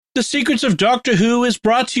The Secrets of Doctor Who is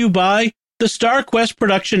brought to you by the StarQuest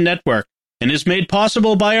Production Network and is made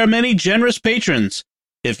possible by our many generous patrons.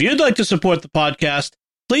 If you'd like to support the podcast,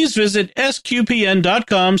 please visit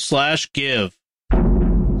sqpn.com/give.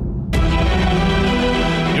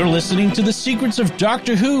 You're listening to The Secrets of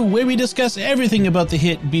Doctor Who, where we discuss everything about the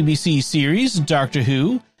hit BBC series Doctor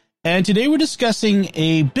Who. And today we're discussing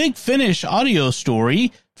a Big Finish audio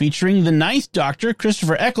story featuring the Ninth Doctor,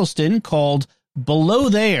 Christopher Eccleston, called Below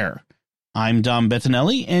There. I'm Dom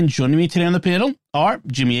Bettinelli, and joining me today on the panel are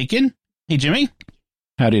Jimmy Aiken. Hey, Jimmy.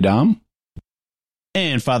 Howdy, Dom.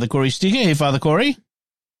 And Father Corey Stiga. Hey, Father Corey.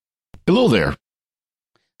 Hello there.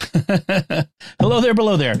 Hello there,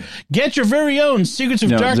 below there. Get your very own Secrets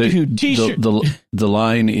of Doctor Who t-shirt. The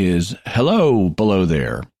line is, hello, below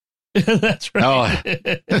there. That's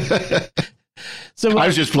right. Oh. So I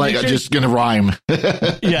was just playing, just going to rhyme.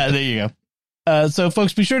 Yeah, there you go. So,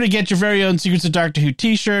 folks, be sure to get your very own Secrets of Doctor Who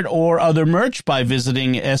t-shirt or other merch by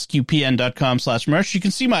visiting sqpn.com/merch. You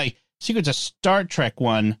can see my Secrets of Star Trek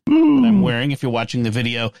one that I'm wearing if you're watching the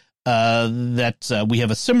video. We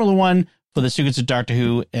have a similar one for the Secrets of Doctor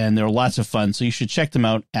Who, and they're lots of fun. So you should check them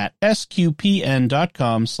out at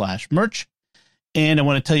sqpn.com/merch. And I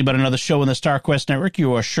want to tell you about another show on the StarQuest Network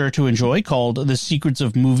you are sure to enjoy called The Secrets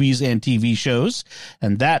of Movies and TV Shows.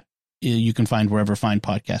 And that you can find wherever fine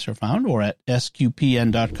podcasts are found or at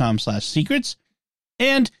sqpn.com/secrets.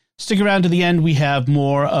 And stick around to the end. We have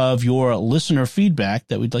more of your listener feedback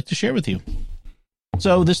that we'd like to share with you.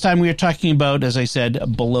 So this time we are talking about, as I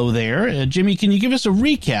said, Below There. Jimmy, can you give us a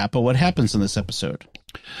recap of what happens in this episode?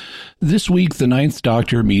 This week, the Ninth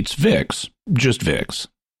Doctor meets Vix. Just Vix.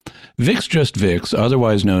 Vix Just Vix,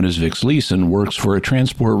 otherwise known as Vix Leeson, works for a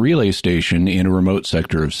transport relay station in a remote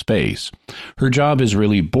sector of space. Her job is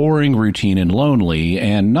really boring, routine, and lonely,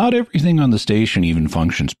 and not everything on the station even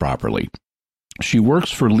functions properly. She works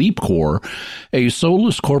for LeapCore, a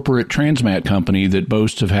soulless corporate transmat company that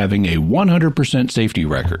boasts of having a 100% safety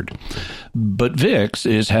record. But Vix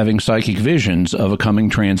is having psychic visions of a coming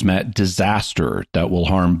transmat disaster that will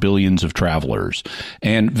harm billions of travelers.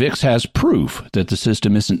 And Vix has proof that the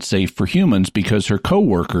system isn't safe for humans because her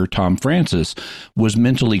co-worker, Tom Francis, was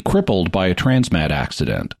mentally crippled by a transmat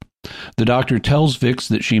accident. The Doctor tells Vix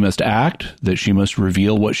that she must act, that she must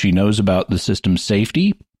reveal what she knows about the system's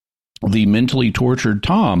safety. The mentally tortured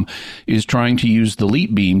Tom is trying to use the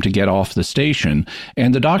leap beam to get off the station,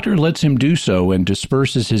 and the Doctor lets him do so and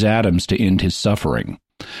disperses his atoms to end his suffering.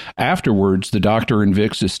 Afterwards, the Doctor and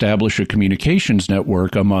Vix establish a communications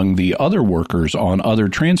network among the other workers on other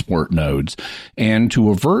transport nodes, and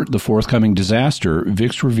to avert the forthcoming disaster,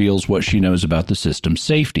 Vix reveals what she knows about the system's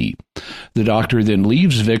safety. The Doctor then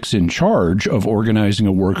leaves Vix in charge of organizing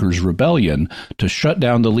a workers' rebellion to shut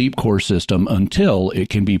down the LeapCore system until it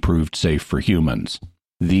can be proved safe for humans.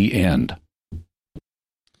 The end.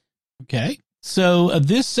 Okay. So I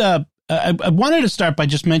wanted to start by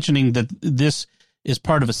just mentioning that this is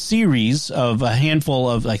part of a series of a handful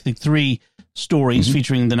of, I think, 3 stories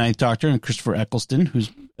featuring the Ninth Doctor and Christopher Eccleston,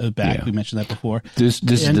 who's back. Yeah. We mentioned that before. This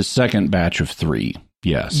is the second batch of 3.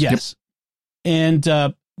 Yes. Yes. Yep. And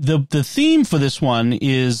the theme for this one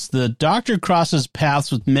is the Doctor crosses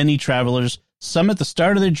paths with many travelers, some at the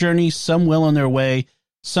start of their journey, some well on their way.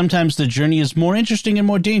 Sometimes the journey is more interesting and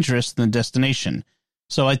more dangerous than the destination.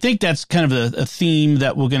 So I think that's kind of a theme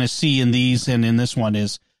that we're going to see in these, and in this one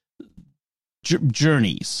is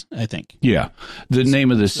journeys, I think. Yeah. The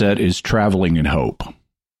name of the set is Traveling in Hope.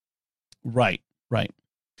 Right.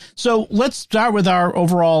 So let's start with our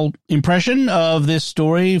overall impression of this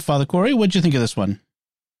story. Father Corey, what'd you think of this one?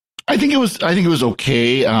 I think it was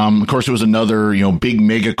okay. Of course, it was another, big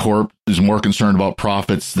megacorp is more concerned about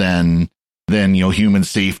profits than human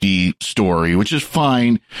safety story, which is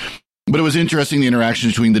fine. But it was interesting, the interaction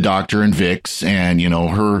between the Doctor and Vix, and,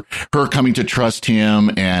 her coming to trust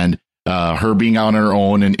him, and her being out on her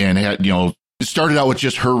own, and had, it started out with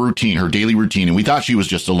just her routine, her daily routine. And we thought she was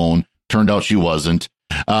just alone. Turned out she wasn't.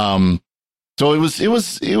 So it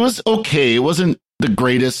was okay. It wasn't the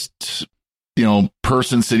greatest,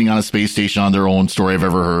 person sitting on a space station on their own story I've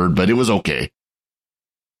ever heard, but it was okay.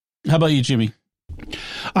 How about you, Jimmy?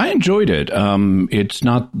 I enjoyed it. It's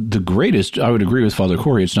not the greatest. I would agree with Father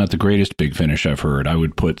Corey. It's not the greatest Big Finish I've heard. I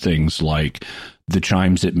would put things like The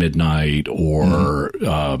Chimes at Midnight or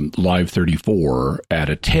Live 34 at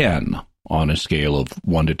a 10 on a scale of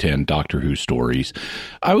 1 to 10 Doctor Who stories.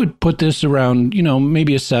 I would put this around,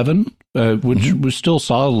 maybe a 7, which was still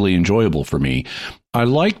solidly enjoyable for me. I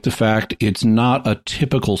like the fact it's not a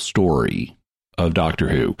typical story. of Doctor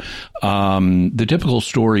Who. The typical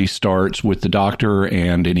story starts with the Doctor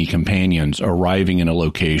and any companions arriving in a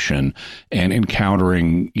location and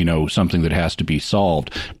encountering, something that has to be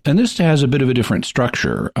solved. And this has a bit of a different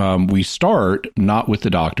structure. We start not with the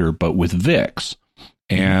Doctor, but with Vix.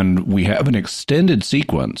 And we have an extended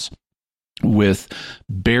sequence with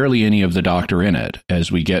barely any of the Doctor in it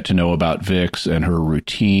as we get to know about Vix and her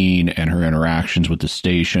routine and her interactions with the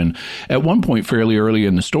station. At one point, fairly early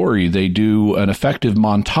in the story, they do an effective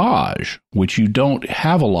montage, which you don't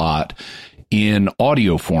have a lot in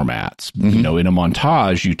audio formats. In a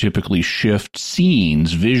montage, you typically shift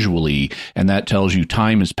scenes visually, and that tells you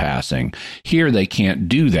time is passing. Here, they can't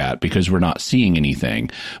do that because we're not seeing anything,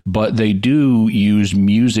 but they do use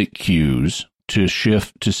music cues to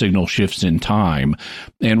signal shifts in time.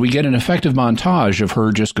 And we get an effective montage of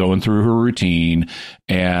her just going through her routine,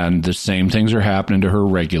 and the same things are happening to her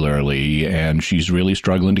regularly, and she's really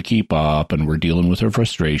struggling to keep up, and we're dealing with her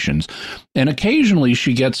frustrations. And occasionally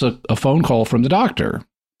she gets a phone call from the Doctor,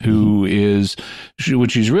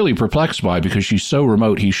 which she's really perplexed by because she's so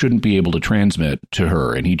remote, he shouldn't be able to transmit to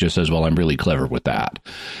her. And he just says, well, I'm really clever with that.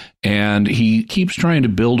 And he keeps trying to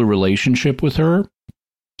build a relationship with her.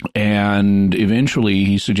 And eventually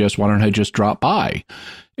he suggests, why don't I just drop by?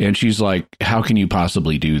 And she's like, how can you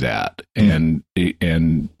possibly do that? And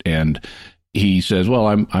he says, well,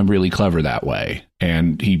 I'm really clever that way.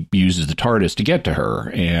 And he uses the TARDIS to get to her.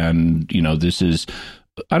 And, this is,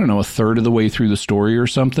 I don't know, a third of the way through the story or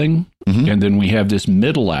something. And then we have this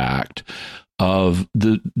middle act of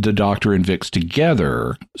the Doctor and Vix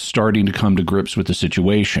together starting to come to grips with the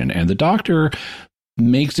situation. And the Doctor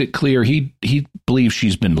makes it clear he believes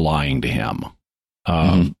she's been lying to him.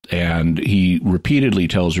 And he repeatedly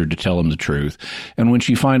tells her to tell him the truth. And when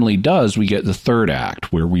she finally does, we get the third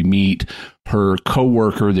act where we meet her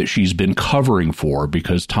coworker that she's been covering for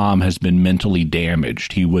because Tom has been mentally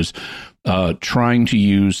damaged. He was trying to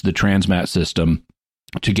use the Transmat system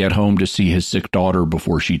to get home to see his sick daughter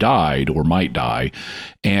before she died or might die.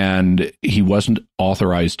 And he wasn't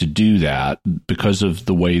authorized to do that because of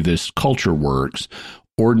the way this culture works.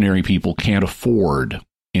 Ordinary people can't afford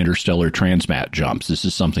interstellar transmat jumps. This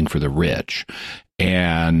is something for the rich.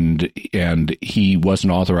 And he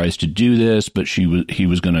wasn't authorized to do this, but he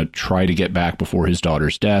was going to try to get back before his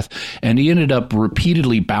daughter's death. And he ended up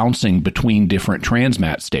repeatedly bouncing between different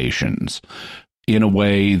transmat stations in a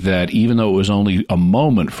way that even though it was only a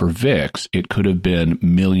moment for Vix, it could have been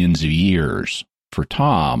millions of years for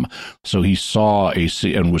Tom. So he saw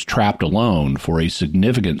and was trapped alone for a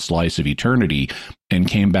significant slice of eternity and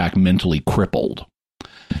came back mentally crippled.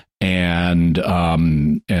 And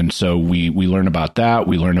so we learn about that.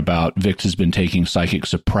 We learn about Vix has been taking psychic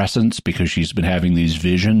suppressants because she's been having these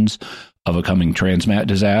visions of a coming transmat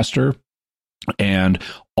disaster. And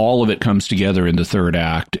all of it comes together in the third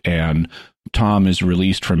act, and Tom is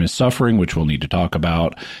released from his suffering, which we'll need to talk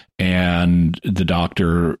about, and the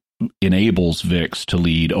Doctor enables Vix to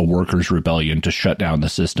lead a workers' rebellion to shut down the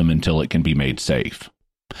system until it can be made safe.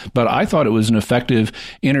 But I thought it was an effective,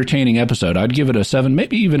 entertaining episode. I'd give it a 7,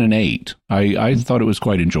 maybe even an 8. I thought it was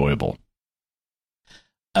quite enjoyable.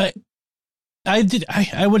 I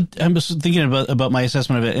was thinking about my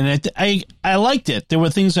assessment of it, and I liked it. There were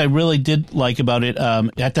things I really did like about it. I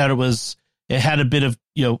thought it had a bit of,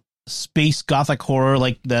 space gothic horror,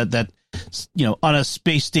 like that on a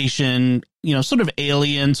space station, sort of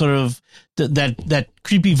alien, sort of that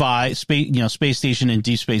creepy vibe, space station and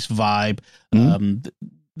deep space vibe.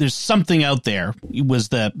 There's something out there. It was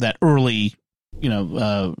that early,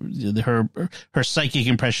 her psychic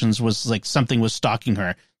impressions was like something was stalking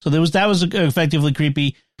her. So that was effectively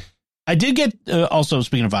creepy. I did get also,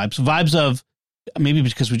 speaking of vibes of, maybe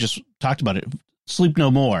because we just talked about it, Sleep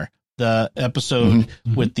No More, the episode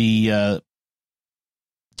with the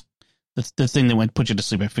thing that went put you to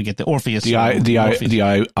sleep. I forget the Orpheus. The eye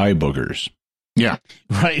boogers. Yeah.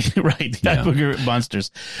 Right. The eye booger monsters.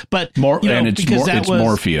 But it's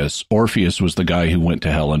Morpheus. Orpheus was the guy who went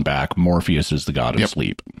to hell and back. Morpheus is the god of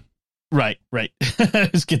sleep. Right.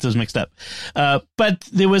 Just get those mixed up. But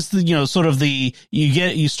there was you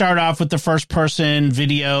start off with the first person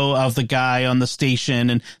video of the guy on the station.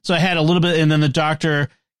 And so I had a little bit, and then the Doctor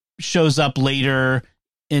shows up later.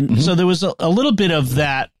 And so there was a little bit of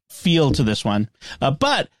that feel to this one.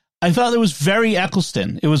 But I thought it was very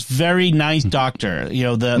Eccleston. It was very nice Doctor.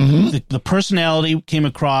 The personality came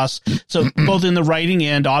across. So both in the writing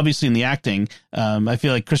and obviously in the acting, I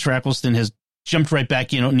feel like Christopher Eccleston has jumped right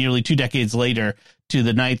back, nearly 2 decades later to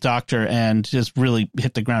the Ninth Doctor and just really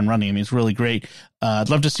hit the ground running. I mean, it's really great. I'd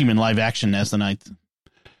love to see him in live action as the Ninth.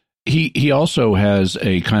 He also has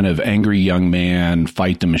a kind of angry young man,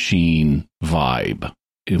 fight the machine vibe,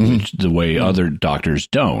 which the way other doctors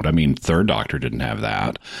don't. I mean, third Doctor didn't have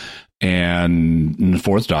that, and the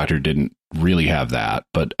fourth Doctor didn't really have that.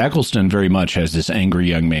 But Eccleston very much has this angry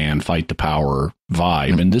young man, fight the power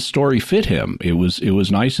vibe, and this story fit him. It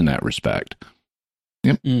was nice in that respect.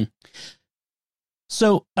 Yep.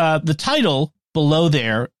 So the title Below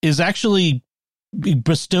There is actually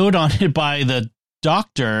bestowed on it by the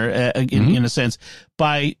Doctor, in a sense,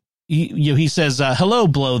 by he says, hello,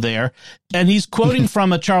 Below There. And he's quoting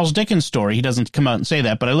from a Charles Dickens story. He doesn't come out and say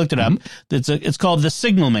that, but I looked it up. It's called The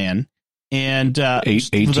Signal Man. And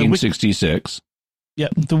 1866. Yeah.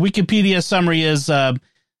 The Wikipedia summary is a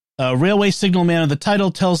railway signalman of the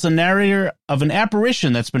title tells the narrator of an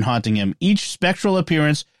apparition that's been haunting him. Each spectral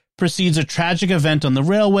appearance precedes a tragic event on the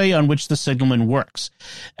railway on which the signalman works.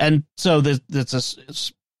 And so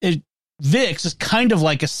Vix is kind of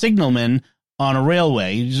like a signalman on a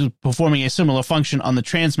railway. He's performing a similar function on the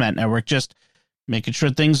Transmat network, just making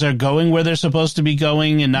sure things are going where they're supposed to be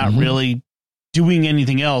going and not really doing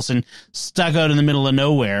anything else, and stuck out in the middle of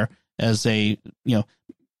nowhere as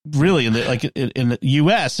really in the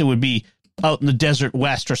U.S. it would be out in the desert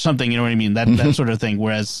west or something. You know what I mean? That sort of thing.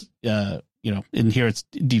 Whereas, in here it's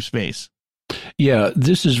deep space. Yeah,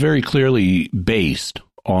 this is very clearly based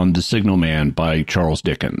on The Signalman by Charles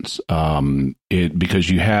Dickens, because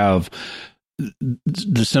you have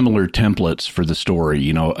the similar templates for the story.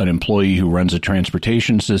 An employee who runs a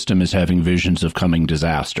transportation system is having visions of coming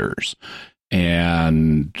disasters.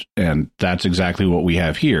 And that's exactly what we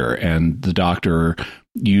have here. And the Doctor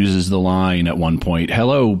uses the line at one point,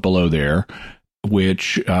 hello, below there,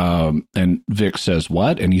 which, and Vix says,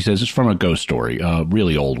 what? And he says, it's from a ghost story, a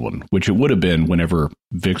really old one, which it would have been whenever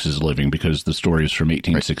Vix is living, because the story is from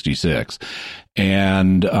 1866. Right.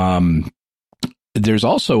 And there's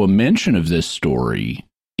also a mention of this story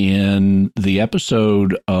in the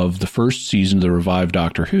episode of the first season of the revived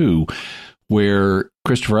Doctor Who, where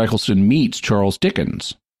Christopher Eccleston meets Charles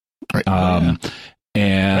Dickens. Right. And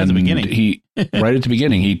right at the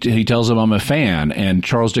beginning, he tells him, I'm a fan, and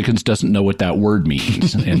Charles Dickens doesn't know what that word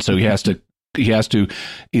means. And so he has to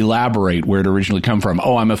elaborate where it originally come from.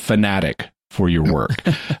 Oh, I'm a fanatic for your work.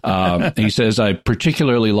 He says, I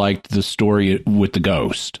particularly liked the story with the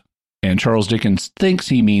ghost. And Charles Dickens thinks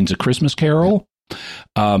he means A Christmas Carol,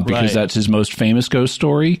 because that's his most famous ghost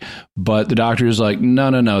story. But the Doctor is like,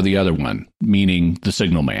 no, the other one, meaning The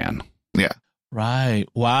Signalman. Yeah. Right.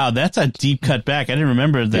 Wow, that's a deep cut back. I didn't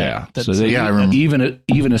remember that. Yeah. So I remember.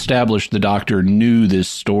 Even established the Doctor knew this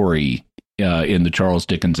story in the Charles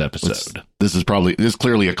Dickens episode. This is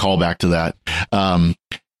clearly a callback to that.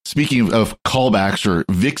 Speaking of callbacks, or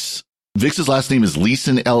Vix's last name is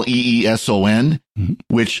Leeson, Leeson,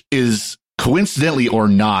 which is coincidentally or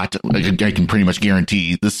not, I can pretty much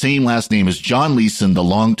guarantee, the same last name as John Leeson, the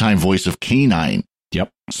longtime voice of K9. Yep.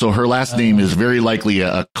 So her last name is very likely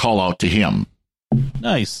a call out to him.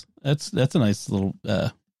 Nice. That's a nice little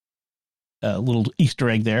Easter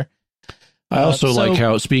egg there. I also like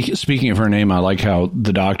how, speaking of her name, I like how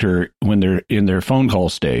the Doctor, when they're in their phone call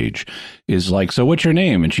stage, is like, so what's your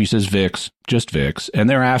name? And she says, Vix, just Vix. And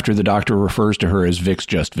thereafter, the Doctor refers to her as Vix,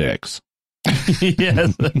 just Vix.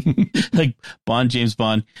 Yes, like James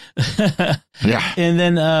Bond. Yeah. And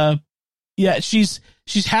then, she's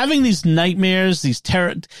having these nightmares, these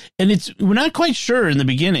terror, and we're not quite sure in the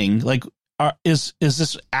beginning, like, is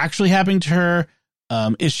this actually happening to her?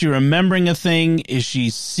 Is she remembering a thing? Is she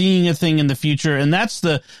seeing a thing in the future? And that's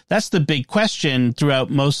the big question throughout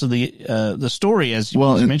most of the story, as you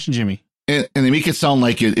mentioned, Jimmy. And they make it sound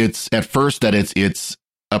like it's at first that it's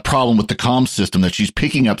a problem with the comm system, that she's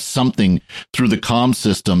picking up something through the comm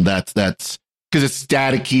system that's because it's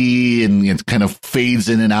staticky and it kind of fades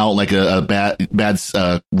in and out like a bad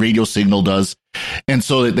radio signal does. And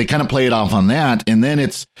so they kind of play it off on that. And then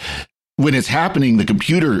when it's happening, the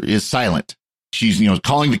computer is silent. She's,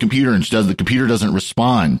 calling the computer, and the computer doesn't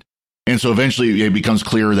respond. And so eventually it becomes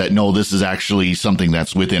clear that no, this is actually something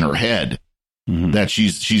that's within her head, that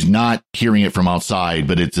she's not hearing it from outside,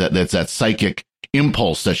 but that's that psychic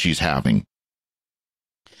impulse that she's having.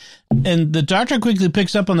 And the Doctor quickly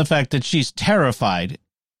picks up on the fact that she's terrified.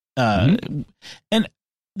 And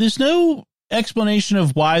there's no explanation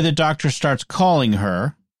of why the Doctor starts calling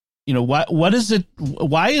her. What is it?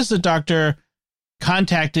 Why is the Doctor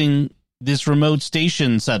contacting this remote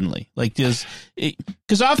station suddenly? Like this,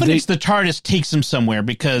 because often it's the TARDIS takes him somewhere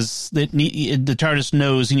because the TARDIS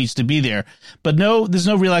knows he needs to be there. But there's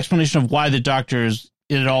no real explanation of why the Doctor is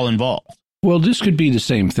at all involved. Well, this could be the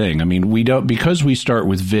same thing. I mean, we don't, because we start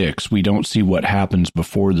with Vix, we don't see what happens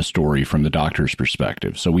before the story from the Doctor's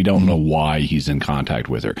perspective. So we don't know why he's in contact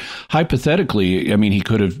with her. Hypothetically, I mean, he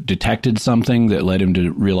could have detected something that led him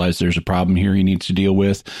to realize there's a problem here he needs to deal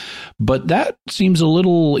with. But that seems a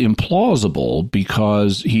little implausible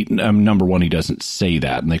because number one, he doesn't say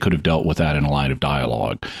that, and they could have dealt with that in a line of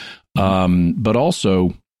dialogue. But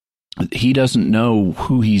also, he doesn't know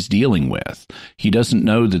who he's dealing with. He doesn't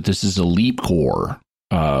know that this is a Leap Core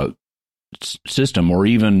system, or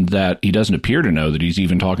even that he doesn't appear to know that he's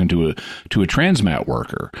even talking to a transmat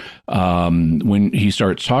worker. When he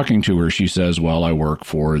starts talking to her, she says, well, I work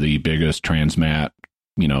for the biggest transmat,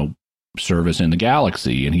 service in the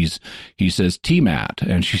galaxy. And he says, TMAT.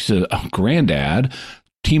 And she says, oh, Granddad,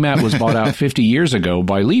 TMAT was bought out 50 years ago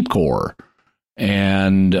by Leap Core.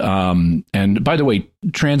 And by the way,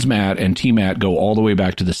 Transmat and TMAT go all the way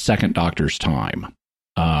back to the second Doctor's time.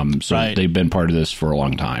 So right. They've been part of this for a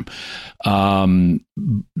long time.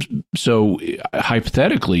 So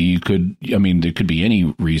hypothetically, there could be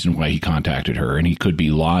any reason why he contacted her, and he could be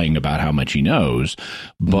lying about how much he knows.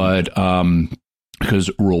 But because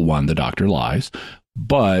rule 1, the Doctor lies.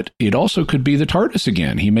 But it also could be the TARDIS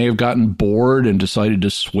again. He may have gotten bored and decided to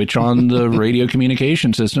switch on the radio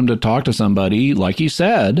communication system to talk to somebody, like he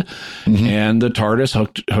said, and the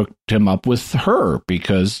TARDIS hooked him up with her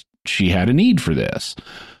because she had a need for this.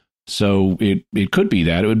 So it could be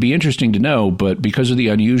that. It would be interesting to know, but because of the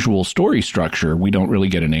unusual story structure, we don't really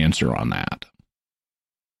get an answer on that.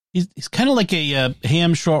 He's kind of like a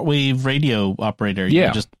ham shortwave radio operator.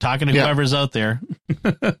 Just talking to whoever's out there.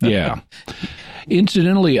 Yeah.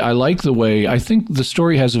 Incidentally, I like the way, I think the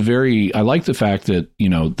story has I like the fact that,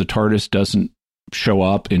 the TARDIS doesn't show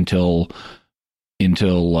up until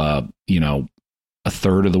a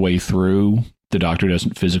third of the way through. The Doctor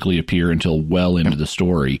doesn't physically appear until well into the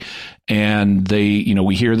story. And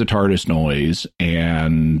we hear the TARDIS noise,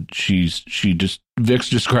 and Vix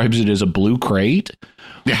describes it as a blue crate,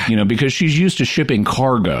 because she's used to shipping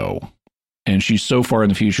cargo. And she's so far in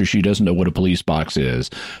the future, she doesn't know what a police box is.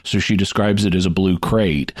 So she describes it as a blue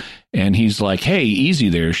crate. And he's like, hey, easy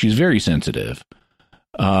there. She's very sensitive.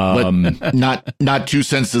 But not 2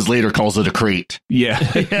 sentences later calls it a crate. Yeah,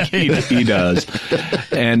 he does.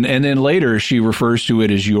 And then later she refers to it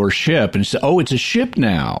as your ship and says, oh, it's a ship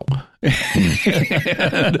now.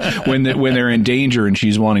 when they're in danger and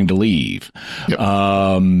she's wanting to leave. Yep.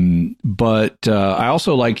 But I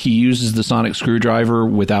also like he uses the sonic screwdriver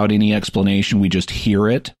without any explanation. We just hear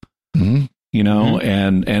it.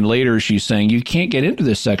 And later she's saying, you can't get into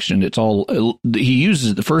this section. It's all, he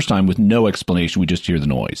uses it the first time with no explanation. We just hear the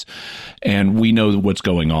noise and we know what's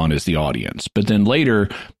going on as the audience. But then later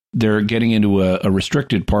they're getting into a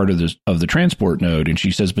restricted part of the transport node. And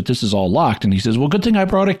she says, but this is all locked. And he says, well, good thing I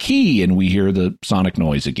brought a key. And we hear the sonic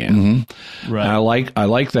noise again. Right. And I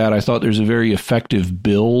like that. I thought there's a very effective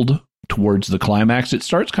build towards the climax. It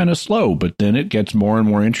starts kind of slow, but then it gets more and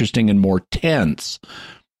more interesting and more tense.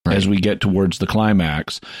 Right. As we get towards the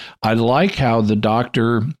climax. I like how the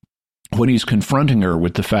Doctor, when he's confronting her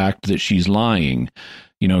with the fact that she's lying,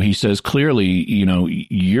 he says clearly,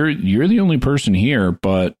 you're the only person here,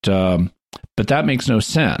 but that makes no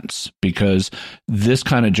sense because this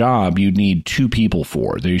kind of job you'd need 2 people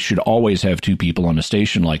for. They should always have 2 people on a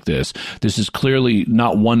station like this. This is clearly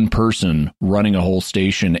not one person running a whole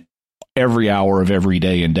station every hour of every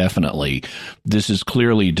day indefinitely. This is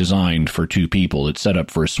clearly designed for 2 people. It's set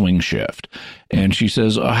up for a swing shift. And she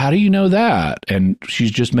says, oh, how do you know that? And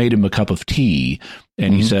she's just made him a cup of tea.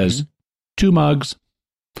 And he says, 2 mugs.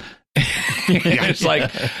 It's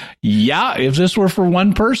like, if this were for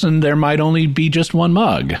one person, there might only be just 1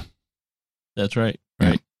 mug. That's right.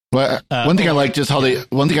 Right. Well, one thing I liked is how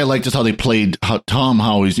they played Tom,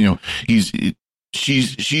 how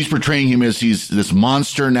she's portraying him as he's this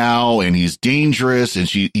monster now and he's dangerous and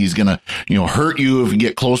he's going to, hurt you if you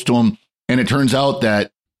get close to him. And it turns out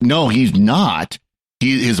that no, he's not.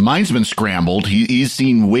 His mind's been scrambled. He's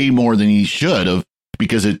seen way more than he should have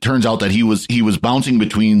because it turns out that he was bouncing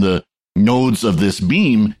between the nodes of this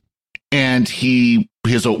beam and he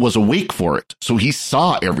was awake for it. So he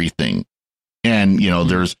saw everything. And,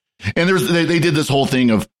 they did this whole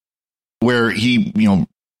thing of where he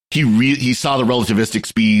saw the relativistic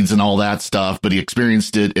speeds and all that stuff, but he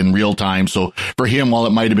experienced it in real time. So for him, while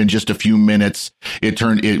it might have been just a few minutes,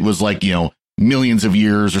 it was like, millions of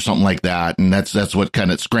years or something like that. And that's what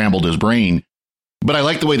kind of scrambled his brain. But I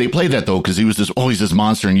like the way they played that, though, because he's this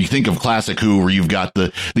monster. And you think of classic Who, where you've got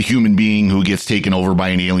the human being who gets taken over by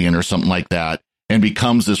an alien or something like that and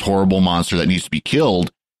becomes this horrible monster that needs to be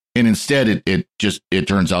killed. And instead, it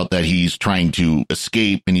turns out that he's trying to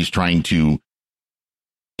escape and he's trying to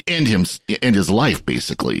end his life,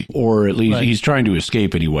 basically. Or at least he's trying to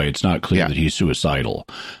escape anyway. It's not clear that he's suicidal.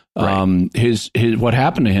 Right. His what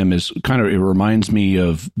happened to him is it reminds me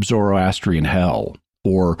of Zoroastrian hell,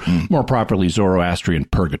 or more properly, Zoroastrian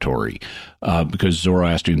purgatory, because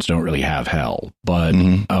Zoroastrians don't really have hell. But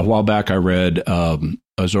a while back, I read a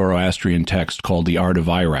Zoroastrian text called The Art of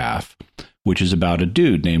Iraf, which is about a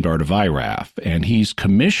dude named Artaviraf, and he's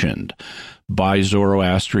commissioned by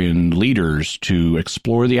Zoroastrian leaders to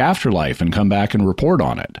explore the afterlife and come back and report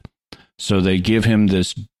on it. So they give him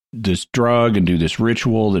this drug and do this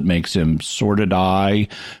ritual that makes him sort of die,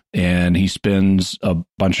 and he spends a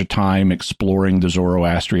bunch of time exploring the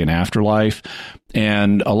Zoroastrian afterlife.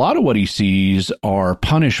 And a lot of what he sees are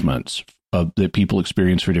punishments that people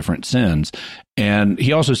experience for different sins. And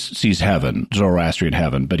he also sees heaven, Zoroastrian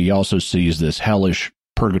heaven, but he also sees this hellish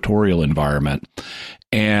purgatorial environment.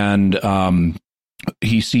 And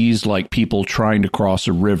he sees like people trying to cross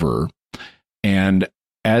a river, and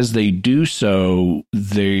as they do so,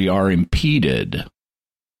 they are impeded,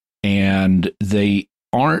 and they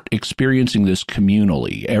aren't experiencing this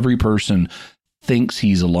communally. Every person thinks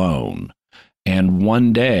he's alone, and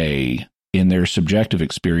one day in their subjective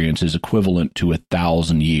experience is equivalent to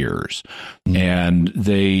 1,000 years. And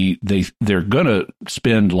they're going to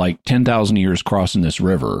spend like 10,000 years crossing this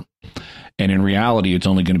river. And in reality, it's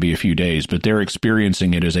only going to be a few days, but they're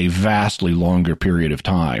experiencing it as a vastly longer period of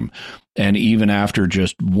time. And even after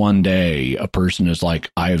just one day, a person is like,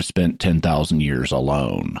 I have spent 10,000 years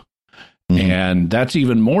alone. And that's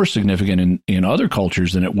even more significant in other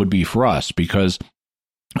cultures than it would be for us, because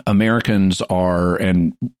Americans are,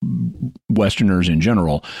 and Westerners in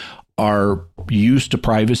general, are used to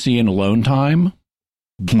privacy and alone time,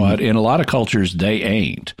 but in a lot of cultures they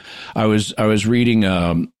ain't. I was reading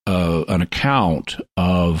an account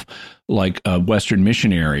of like a Western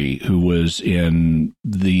missionary who was in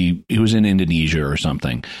Indonesia or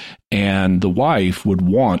something, and the wife would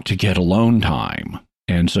want to get alone time.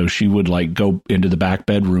 And so she would like go into the back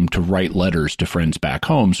bedroom to write letters to friends back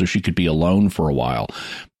home so she could be alone for a while.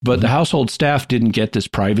 But the household staff didn't get this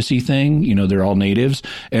privacy thing. You know, they're all natives.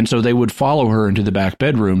 And so they would follow her into the back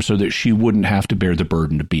bedroom so that she wouldn't have to bear the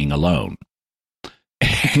burden of being alone.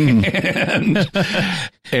 and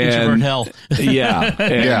hell.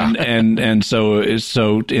 And so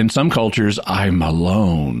in some cultures, I'm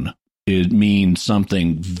alone. It means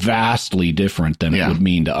something vastly different than it would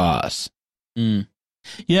mean to us.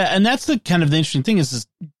 Yeah, and that's the kind of the interesting thing is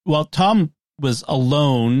while Tom was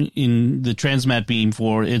alone in the transmat beam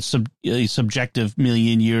for its subjective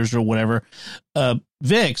million years or whatever,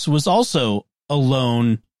 Vix was also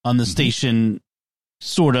alone on the station,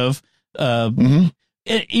 sort of,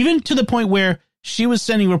 even to the point where she was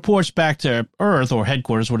sending reports back to Earth or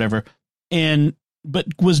headquarters, whatever, but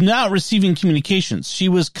was not receiving communications. She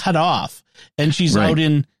was cut off, and she's out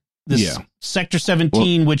in this Sector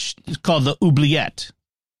 17, which is called the Oubliette.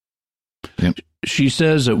 She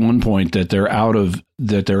says at one point that they're out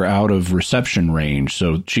of reception range,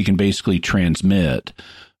 so she can basically transmit,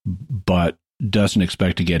 but doesn't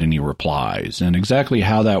expect to get any replies. And exactly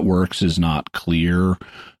how that works is not clear.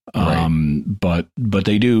 But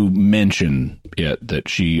they do mention it, that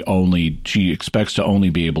she expects to only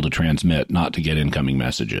be able to transmit, not to get incoming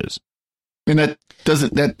messages. And that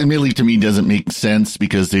admittedly to me doesn't make sense,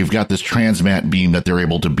 because they've got this transmat beam that they're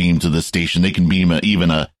able to beam to the station. They can beam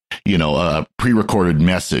a pre-recorded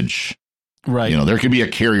message. Right. There could be a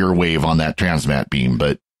carrier wave on that transmat beam,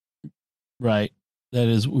 but. Right. That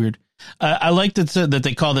is weird. I like that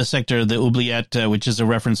they call this sector the Oubliette, which is a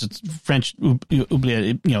reference. It's French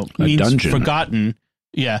oubliette, means dungeon. Forgotten.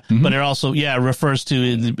 Yeah, but it also refers to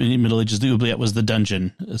in the Middle Ages, the Oubliette was the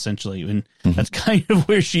dungeon essentially, and that's kind of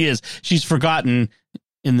where she is. She's forgotten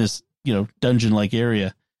in this dungeon-like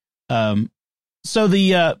area. So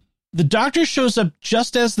the Doctor shows up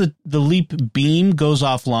just as the leap beam goes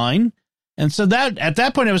offline, and so that at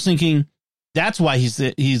that point I was thinking, that's why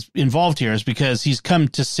he's involved here, is because he's come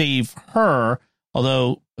to save her,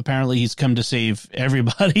 although apparently he's come to save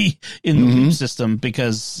everybody in the loop system,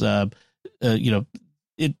 because the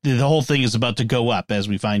whole thing is about to go up, as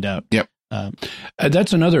we find out. Yep.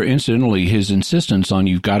 That's another, incidentally, his insistence on,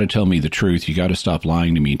 you've got to tell me the truth, you got to stop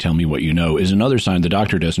lying to me, tell me what you know, is another sign the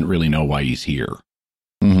Doctor doesn't really know why he's here.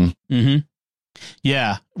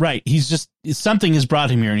 Yeah, right. He's just, something has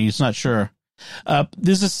brought him here and he's not sure.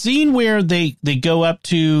 There's a scene where they go up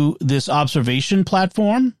to this observation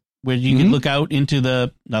platform where you can look out into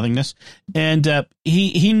the nothingness. And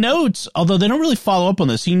he notes, although they don't really follow up on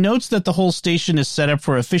this, he notes that the whole station is set up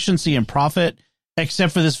for efficiency and profit,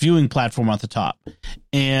 except for this viewing platform at the top.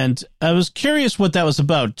 And I was curious what that was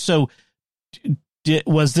about. So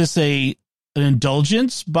was this an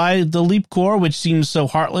indulgence by the Leap Corps, which seems so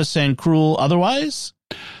heartless and cruel otherwise?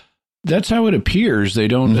 That's how it appears. They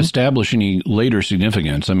don't establish any later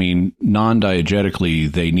significance. I mean,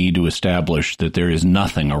 non-diegetically, they need to establish that there is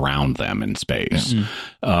nothing around them in space,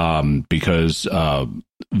 because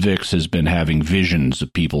Vix has been having visions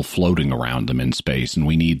of people floating around them in space, and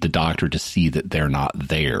we need the Doctor to see that they're not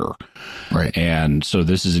there. Right. And so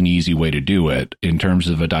this is an easy way to do it. In terms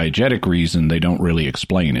of a diegetic reason, they don't really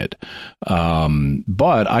explain it.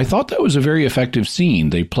 But I thought that was a very effective scene.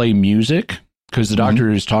 They play music, because the Doctor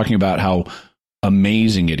is talking about how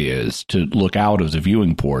amazing it is to look out of the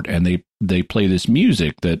viewing port, and they play this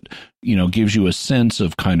music that, you know, gives you a sense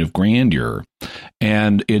of kind of grandeur.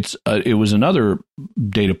 And it was another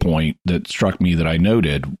data point that struck me that I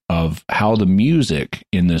noted of how the music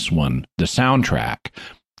in this one, the soundtrack,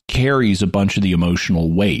 carries a bunch of the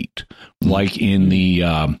emotional weight, like in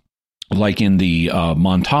the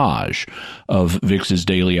montage of Vix's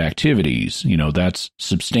daily activities. You know, that's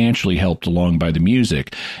substantially helped along by the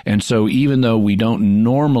music. And so even though we don't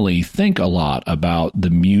normally think a lot about the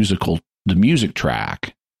music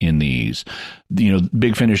track in these, you know,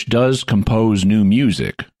 Big Finish does compose new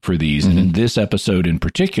music for these. And in this episode in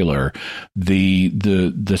particular, the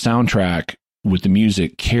soundtrack with the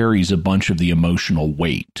music carries a bunch of the emotional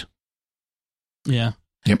weight. Yeah.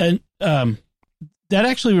 Yep. And, that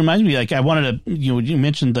actually reminds me, like, I wanted to, you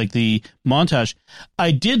mentioned like the montage.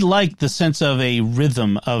 I did like the sense of a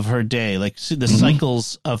rhythm of her day, like the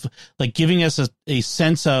cycles of, like, giving us a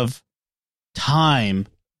sense of time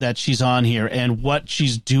that she's on here and what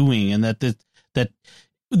she's doing, and that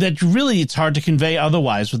really it's hard to convey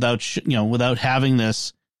otherwise without without having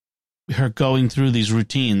her going through these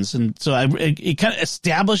routines. And so it kind of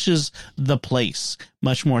establishes the place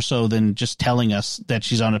much more so than just telling us that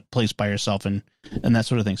she's on a place by herself and that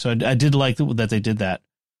sort of thing. So I did like that they did that.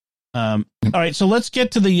 All right, so let's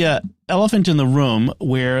get to the elephant in the room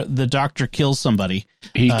where the Doctor kills somebody.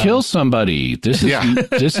 He kills somebody. This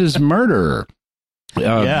is murder.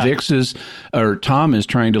 Tom is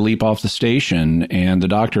trying to leap off the station, and the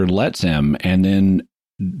Doctor lets him, and then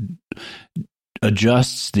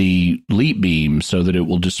adjusts the leap beam so that it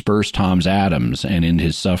will disperse Tom's atoms and end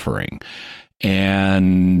his suffering.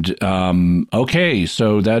 And, okay,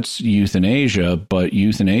 so that's euthanasia, but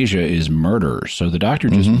euthanasia is murder. So the Doctor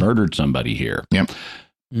just murdered somebody here. Yep.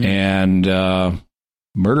 And,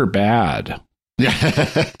 murder bad.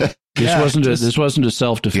 This wasn't a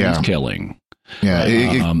self-defense killing.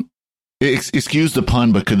 Yeah. Excuse the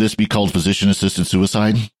pun, but could this be called physician-assisted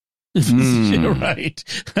suicide? Right.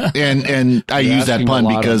 And I use that pun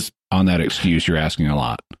because on that excuse, you're asking a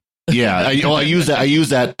lot. Yeah, I use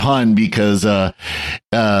that pun because or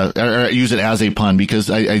I use it as a pun because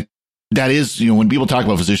I that is, when people talk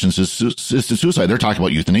about physician-assisted suicide, they're talking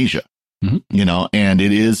about euthanasia. And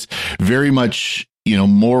it is very much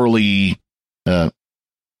morally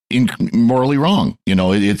morally wrong.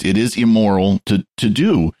 It is immoral to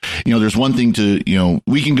do. There's one thing to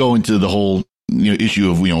we can go into the whole issue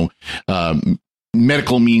of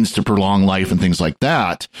medical means to prolong life and things like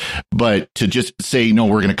that, but to just say no,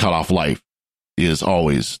 we're going to cut off life is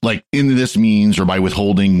always, like, in this means or by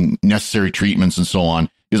withholding necessary treatments and so on,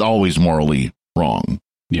 is always morally wrong.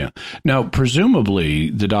 Yeah. Now, presumably,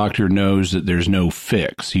 the Doctor knows that there's no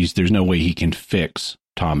fix. There's no way he can fix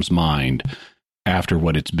Tom's mind after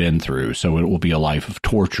what it's been through. So it will be a life of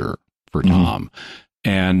torture for Tom.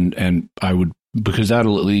 And I would, because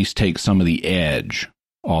that'll at least take some of the edge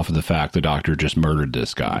off of the fact the Doctor just murdered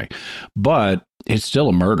this guy. But it's still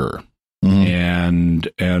a murder. And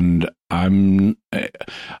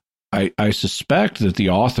I suspect that the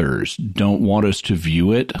authors don't want us to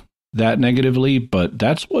view it that negatively, but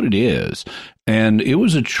that's what it is. And it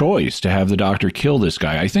was a choice to have the Doctor kill this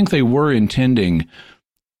guy. I think they were intending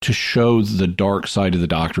to show the dark side of the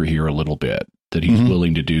Doctor here a little bit, that he's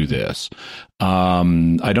willing to do this.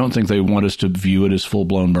 I don't think they want us to view it as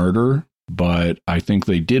full-blown murder, but I think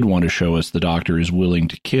they did want to show us the Doctor is willing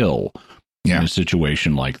to kill in a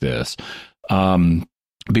situation like this.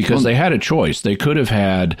 Because they had a choice. They could have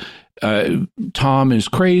had Tom is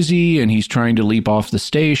crazy and he's trying to leap off the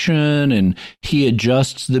station, and he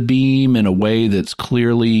adjusts the beam in a way that's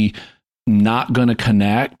clearly not going to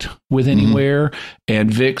connect with anywhere.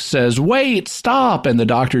 And Vix says, wait, stop. And the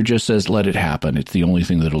Doctor just says, let it happen. It's the only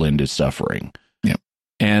thing that'll end his suffering. Yep.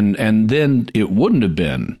 And then it wouldn't have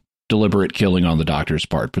been deliberate killing on the Doctor's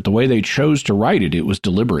part. But the way they chose to write it, it was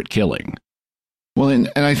deliberate killing. Well,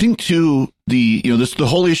 and I think too, the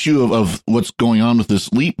whole issue of what's going on with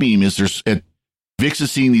this leap beam is Vix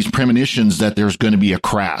is seeing these premonitions that there's going to be a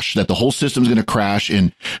crash, that the whole system's going to crash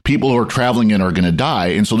and people who are traveling in are going to die.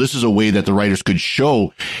 And so this is a way that the writers could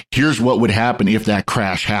show, here's what would happen if that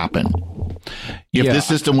crash happened. If this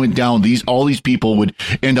system went down, all these people would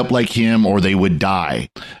end up like him, or they would die,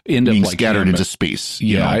 being like scattered into space.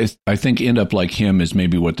 Yeah, I think end up like him is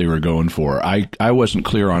maybe what they were going for. I wasn't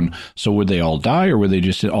clear on, so would they all die, or would they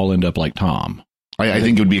just all end up like Tom? I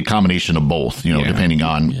think it would be a combination of both, depending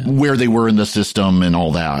on where they were in the system and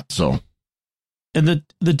all that. So, and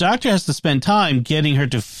the doctor has to spend time getting her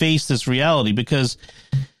to face this reality, because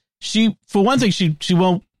she, for one thing, she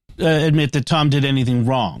won't admit that Tom did anything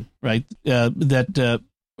wrong, right?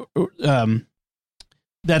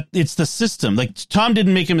 That it's the system. Like, Tom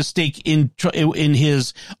didn't make a mistake in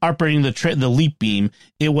his operating the leap beam.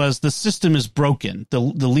 It was the system is broken. The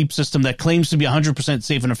leap system that claims to be 100%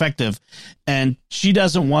 safe and effective, and she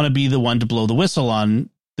doesn't want to be the one to blow the whistle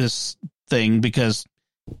on this thing, because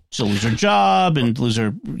she'll lose her job and lose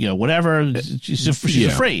her, whatever. She's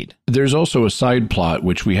afraid. There's also a side plot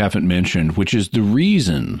which we haven't mentioned, which is the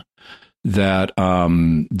reason that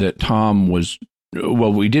that Tom was.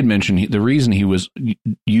 Well, we did mention the reason he was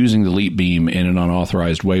using the leap beam in an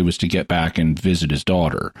unauthorized way was to get back and visit his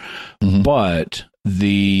daughter. Mm-hmm. But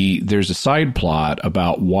there's a side plot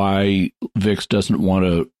about why Vix doesn't want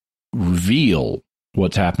to reveal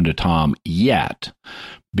what's happened to Tom yet,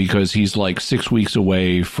 because he's like 6 weeks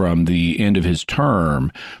away from the end of his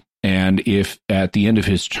term. And if at the end of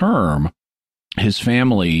his term, his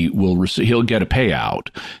family he'll get a payout,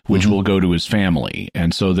 which will go to his family.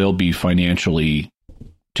 And so they'll be financially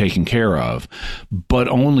taken care of, but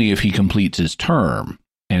only if he completes his term.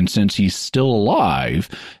 And since he's still alive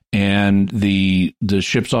and the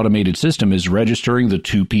ship's automated system is registering the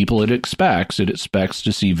two people it expects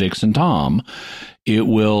to see Vix and Tom, it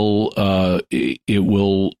will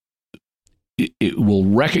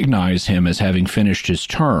recognize him as having finished his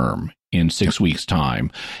term in 6 weeks'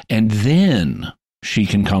 time. And then she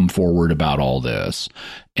can come forward about all this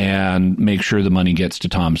and make sure the money gets to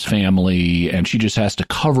Tom's family. And she just has to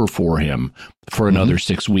cover for him for another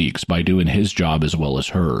 6 weeks by doing his job as well as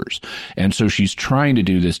hers. And so she's trying to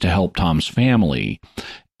do this to help Tom's family.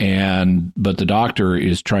 But the doctor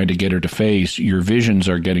is trying to get her to face, your visions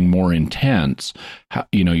are getting more intense.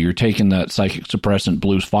 You're taking that psychic suppressant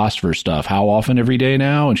blue phosphor stuff. How often every day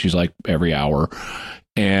now? And she's like, every hour.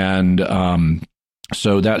 And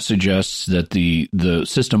so that suggests that the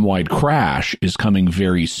system-wide crash is coming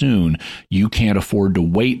very soon. You can't afford to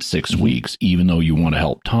wait 6 weeks, even though you want to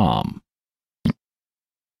help Tom.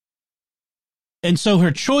 And so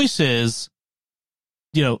her choice is,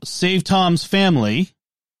 save Tom's family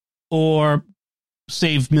or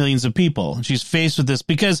save millions of people. And she's faced with this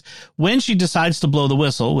because when she decides to blow the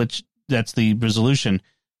whistle, which that's the resolution,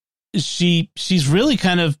 she's really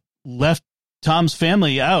kind of left Tom's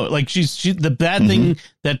family out. Like she's the bad thing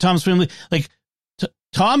that Tom's family, like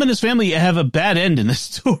Tom and his family have a bad end in this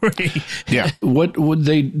story. Yeah. What would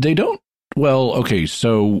they don't? Well, okay.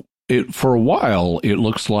 So for a while, it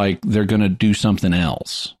looks like they're going to do something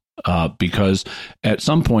else. Because at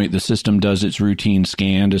some point the system does its routine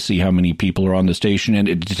scan to see how many people are on the station, and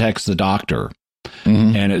it detects the doctor.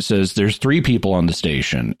 And it says there's 3 people on the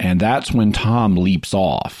station. And that's when Tom leaps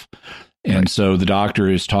off. And so the doctor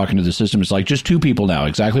is talking to the system. It's like, just 2 people now,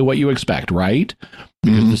 exactly what you expect, right?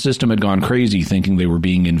 Because the system had gone crazy thinking they were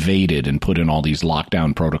being invaded and put in all these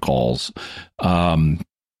lockdown protocols. And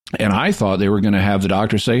I thought they were going to have the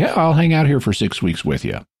doctor say, hey, I'll hang out here for 6 weeks with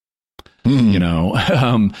you.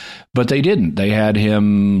 But they didn't. They had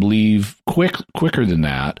him leave quicker than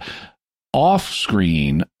that. Off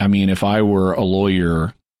screen, I mean, if I were a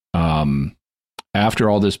lawyer, after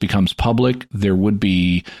all this becomes public, there would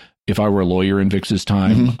be, if I were a lawyer in Vix's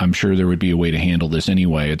time, I'm sure there would be a way to handle this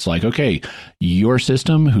anyway. It's like, okay, your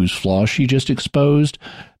system, whose flaws she just exposed,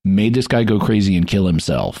 made this guy go crazy and kill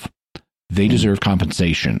himself. They deserve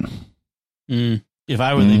compensation. If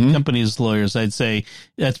I were the company's lawyers, I'd say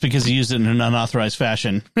that's because he used it in an unauthorized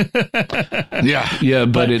fashion. Yeah,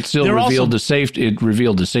 but it still revealed the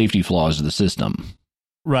safety flaws of the system.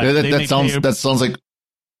 Right. Yeah, that sounds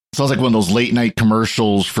like one of those late night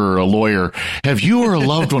commercials for a lawyer. Have you or a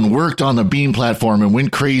loved one worked on the beam platform and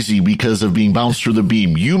went crazy because of being bounced through the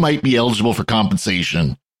beam? You might be eligible for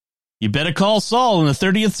compensation. You better call Saul in the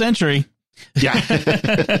 30th century. Yeah.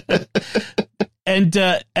 And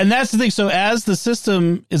that's the thing. So as the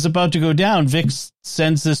system is about to go down, Vix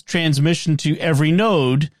sends this transmission to every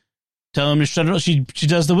node, telling them to shut it off. She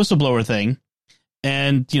does the whistleblower thing.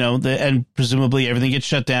 And, and presumably everything gets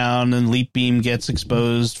shut down and Leap Beam gets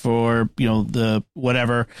exposed for, the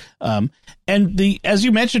whatever. And as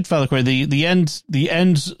you mentioned, Father Corey, the end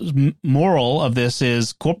moral of this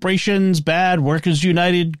is corporations bad, workers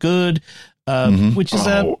united good, which is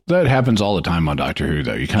that happens all the time on Doctor Who,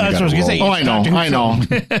 though. You kind of got to roll. I know.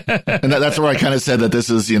 And that's where I kind of said that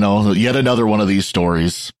this is, yet another one of these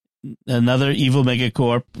stories. Another evil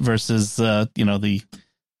megacorp versus, the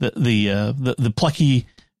plucky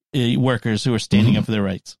workers who are standing up for their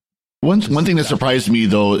rights. One thing that surprised me,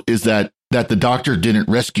 though, is that the Doctor didn't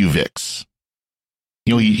rescue Vix.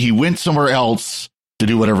 He went somewhere else to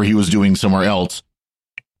do whatever he was doing somewhere else,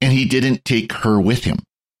 and he didn't take her with him.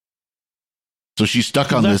 So she's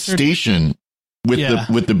stuck on this station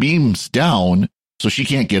with the beams down, so she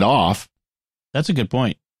can't get off. That's a good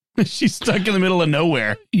point. She's stuck in the middle of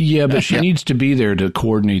nowhere. Yeah, but she needs to be there to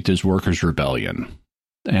coordinate this workers' rebellion.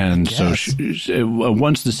 And so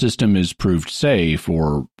once the system is proved safe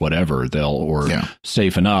or whatever,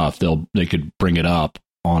 safe enough, they could bring it up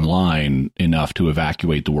online enough to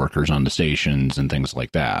evacuate the workers on the stations and things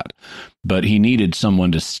like that. But he needed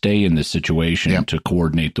someone to stay in this situation to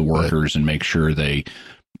coordinate the workers and make sure they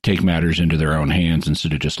take matters into their own hands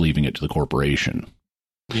instead of just leaving it to the corporation.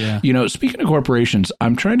 Yeah. Speaking of corporations,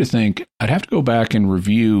 I'm trying to think, I'd have to go back and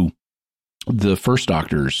review the first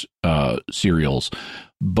Doctor's serials,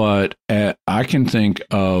 but I can think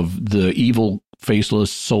of the evil,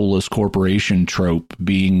 faceless, soulless corporation trope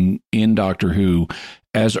being in Doctor Who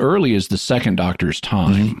as early as the second Doctor's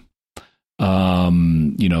time.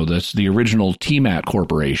 That's the original TMAT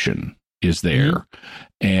Corporation is there.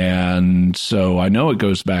 And so I know it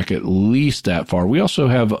goes back at least that far. We also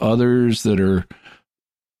have others that are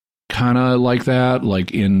kind of like that,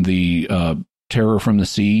 like in the Terror from the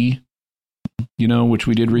Sea, which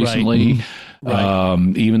we did recently. Right.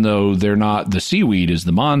 Even though they're not, the seaweed is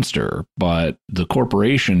the monster, but the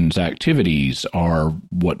corporation's activities are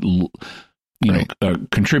what, a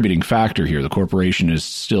contributing factor here. The corporation is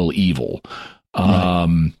still evil.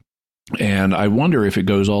 And I wonder if it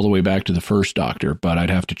goes all the way back to the first Doctor, but I'd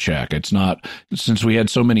have to check. It's not, since we had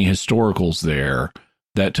so many historicals there,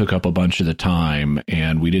 that took up a bunch of the time,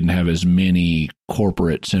 and we didn't have as many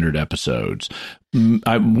corporate-centered episodes.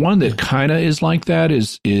 One that kind of is like that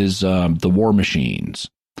is the War Machines,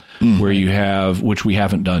 where you have, which we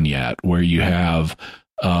haven't done yet, where you have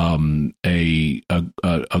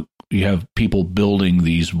you have people building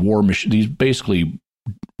these these basically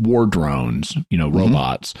war drones,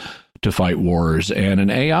 robots to fight wars, and an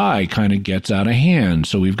AI kind of gets out of hand.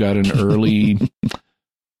 So we've got an early,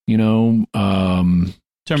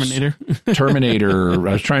 Terminator.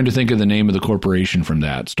 I was trying to think of the name of the corporation from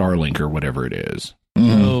that, Starlink or whatever it is.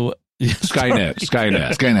 Oh, Skynet.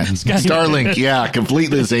 Starlink. Yeah,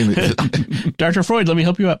 completely the same. Dr. Freud, let me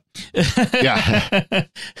help you up. And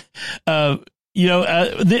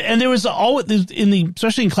there was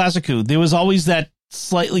especially in Classic Who, there was always that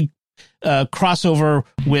slightly crossover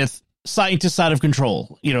with scientists out of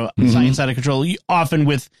control. Science out of control, often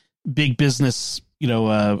with big business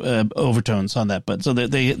overtones on that, but so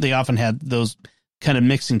they often had those kind of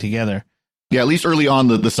mixing together. Yeah, at least early on,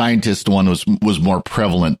 the scientist one was more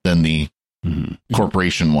prevalent than the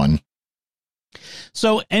corporation one.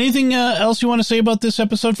 So, anything else you want to say about this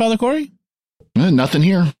episode, Father Corey? Nothing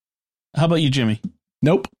here. How about you, Jimmy?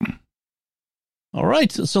 Nope. All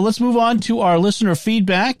right, so let's move on to our listener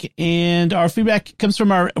feedback, and our feedback comes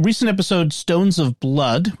from our recent episode, Stones of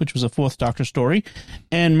Blood, which was a Fourth Doctor story,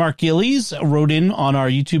 and Mark Gillies wrote in on our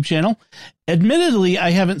YouTube channel. Admittedly, I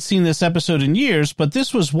haven't seen this episode in years, but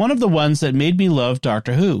this was one of the ones that made me love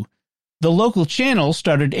Doctor Who. The local channel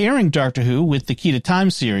started airing Doctor Who with the Key to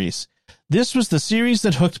Time series. This was the series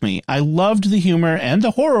that hooked me. I loved the humor, and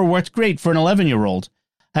the horror worked great for an 11-year-old.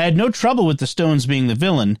 I had no trouble with the Stones being the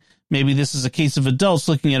villain. Maybe this is a case of adults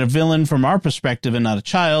looking at a villain from our perspective and not a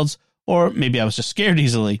child's, or maybe I was just scared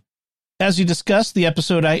easily. As you discussed the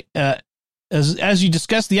episode, I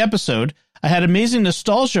had amazing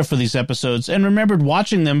nostalgia for these episodes and remembered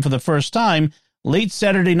watching them for the first time late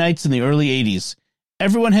Saturday nights in the early 80s.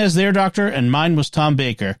 Everyone has their Doctor, and mine was Tom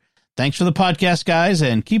Baker. Thanks for the podcast, guys,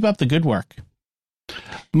 and keep up the good work.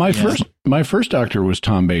 My first Doctor was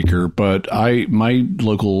Tom Baker, but my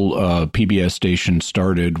local PBS station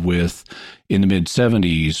started in the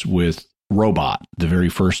mid-70s with Robot, the very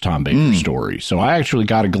first Tom Baker story. So I actually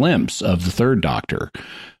got a glimpse of the third Doctor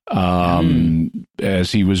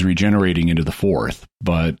as he was regenerating into the fourth.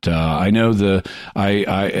 But I know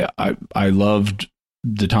I loved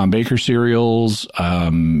the Tom Baker serials,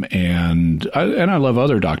 and I love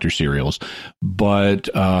other Doctor serials, but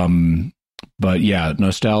But yeah,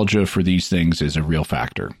 nostalgia for these things is a real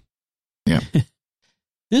factor. Yeah.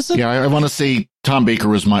 I want to say Tom Baker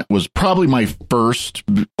was probably my first,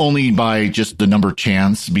 only by just the number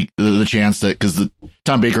chance, the chance that, because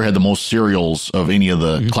Tom Baker had the most serials of any of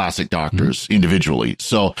the classic Doctors individually.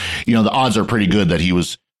 So, the odds are pretty good that he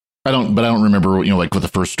was, I don't remember, like what the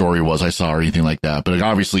first story was I saw or anything like that. But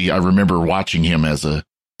obviously I remember watching him as a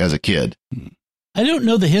kid. I don't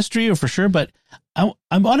know the history or for sure, but I'm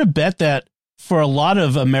on a bet that for a lot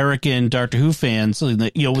of American Doctor Who fans,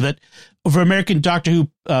 that for American Doctor Who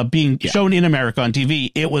being shown in America on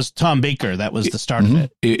TV, it was Tom Baker that was the start of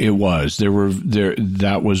it. It was.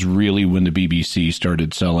 That was really when the BBC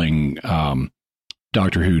started selling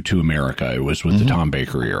Doctor Who to America. It was with the Tom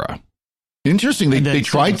Baker era. Interesting. They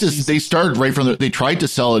tried to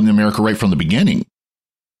sell it in America right from the beginning.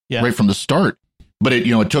 Yeah. Right from the start. But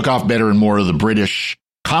it took off better in more of the British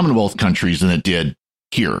Commonwealth countries than it did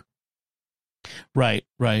here. Right.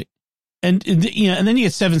 And then you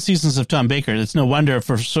get 7 seasons of Tom Baker. It's no wonder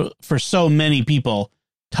for so many people,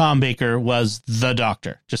 Tom Baker was the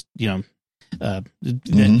Doctor. Just that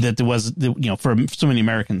there was for so many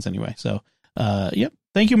Americans anyway. So yep.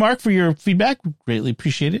 Thank you, Mark, for your feedback. Greatly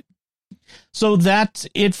appreciate it. So that's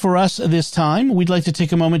it for us this time. We'd like to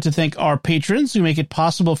take a moment to thank our patrons who make it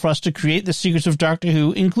possible for us to create the Secrets of Doctor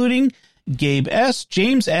Who, including Gabe S.,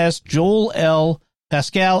 James S., Joel L.,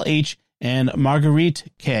 Pascal H., and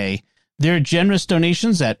Marguerite K. Their generous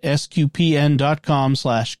donations at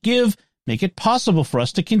sqpn.com/give make it possible for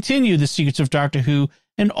us to continue the Secrets of Doctor Who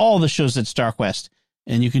and all the shows at StarQuest.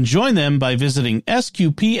 And you can join them by visiting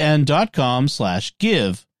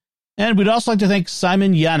sqpn.com/give. And we'd also like to thank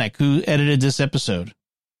Simon Yannick, who edited this episode.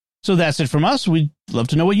 So that's it from us. We'd love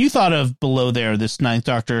to know what you thought of below there, this Ninth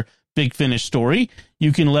Doctor Big Finish story.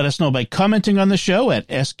 You can let us know by commenting on the show at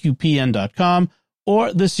sqpn.com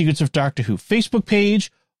or the Secrets of Doctor Who Facebook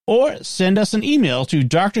page, or send us an email to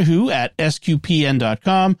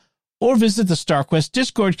drwho@sqpn.com, or visit the StarQuest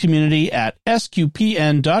Discord community at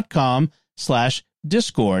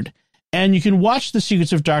sqpn.com/discord. And you can watch the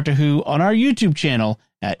Secrets of Doctor Who on our YouTube channel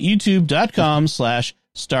at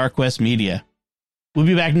youtube.com/StarQuestMedia. We'll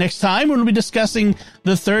be back next time when we'll be discussing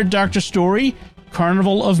the third Doctor story,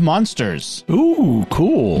 Carnival of Monsters. Ooh,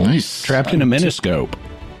 cool. Nice. Trapped in a miniscope.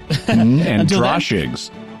 And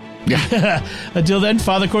Droshigs. Yeah. Until then,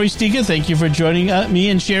 Father Corey Stiga, thank you for joining me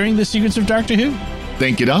and sharing the Secrets of Doctor Who.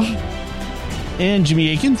 Thank you, Dom. And Jimmy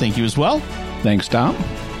Aiken, thank you as well. Thanks, Dom.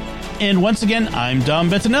 And once again, I'm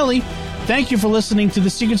Dom Bettinelli. Thank you for listening to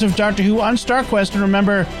the Secrets of Doctor Who on StarQuest. And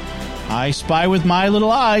remember, I spy with my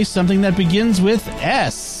little eye something that begins with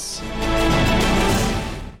S.